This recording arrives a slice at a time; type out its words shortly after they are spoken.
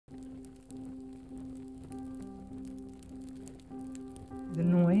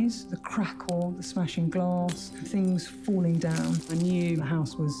noise, the crackle, the smashing glass, things falling down. I knew the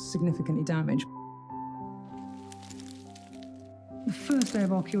house was significantly damaged. The first day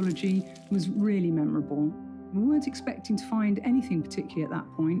of archaeology was really memorable. We weren't expecting to find anything particularly at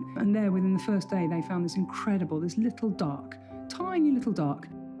that point, and there within the first day they found this little duck, tiny little duck.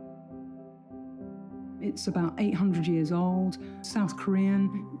 It's about 800 years old, South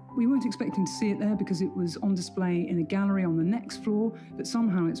Korean. We weren't expecting to see it there because it was on display in a gallery on the next floor, but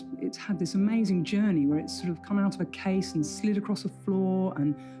somehow it's had this amazing journey where it's sort of come out of a case and slid across a floor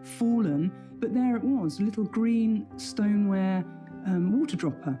and fallen, but there it was, a little green stoneware water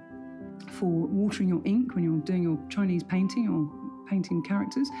dropper for watering your ink when you're doing your Chinese painting or painting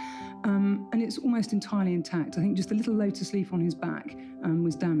characters, and it's almost entirely intact. I think just a little lotus leaf on his back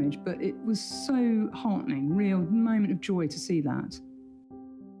was damaged, but it was so heartening, real moment of joy to see that.